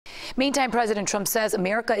Meantime, President Trump says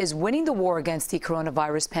America is winning the war against the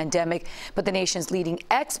coronavirus pandemic, but the nation's leading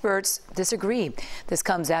experts disagree. This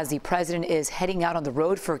comes as the president is heading out on the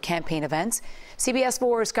road for campaign events. CBS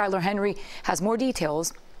 4's Skyler Henry has more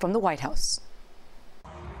details from the White House.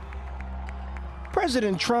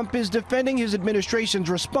 President Trump is defending his administration's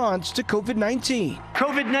response to COVID-19.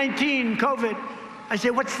 COVID. I say,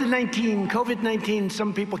 what's the 19? COVID-19.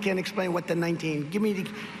 Some people can't explain what the 19. Give me the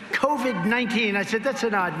COVID-19. I said, that's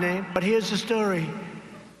an odd name. But here's the story.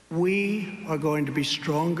 We are going to be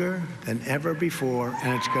stronger than ever before,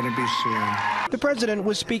 and it's going to be soon. The president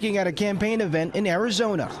was speaking at a campaign event in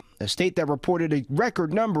Arizona, a state that reported a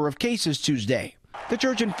record number of cases Tuesday. The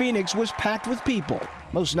church in Phoenix was packed with people,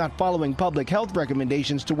 most not following public health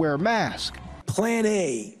recommendations to wear a mask. Plan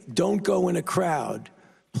A, don't go in a crowd.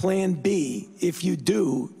 Plan B, if you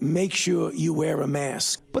do, make sure you wear a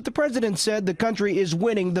mask. But the president said the country is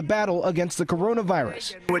winning the battle against the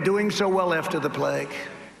coronavirus. We're doing so well after the plague.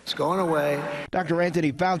 It's going away. Dr.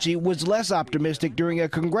 Anthony Fauci was less optimistic during a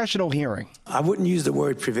congressional hearing. I wouldn't use the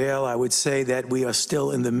word prevail. I would say that we are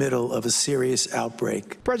still in the middle of a serious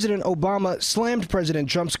outbreak. President Obama slammed President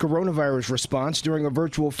Trump's coronavirus response during a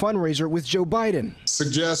virtual fundraiser with Joe Biden.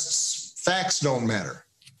 Suggests facts don't matter.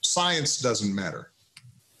 Science doesn't matter.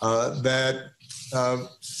 That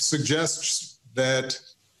suggests that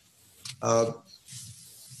a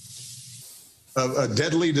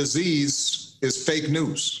deadly disease is fake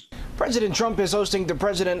news. President Trump is hosting the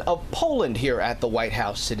president of Poland here at the White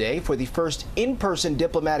House today for the first in-person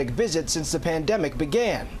diplomatic visit since the pandemic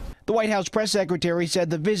began. The White House press secretary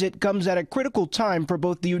said the visit comes at a critical time for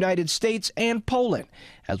both the United States and Poland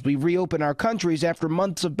as we reopen our countries after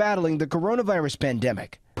months of battling the coronavirus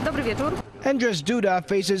pandemic. Andrzej Duda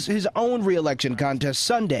faces his own re-election contest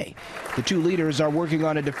Sunday. The two leaders are working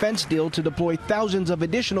on a defense deal to deploy thousands of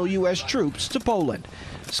additional U.S. troops to Poland.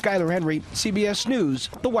 Skyler Henry, CBS News,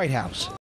 the White House.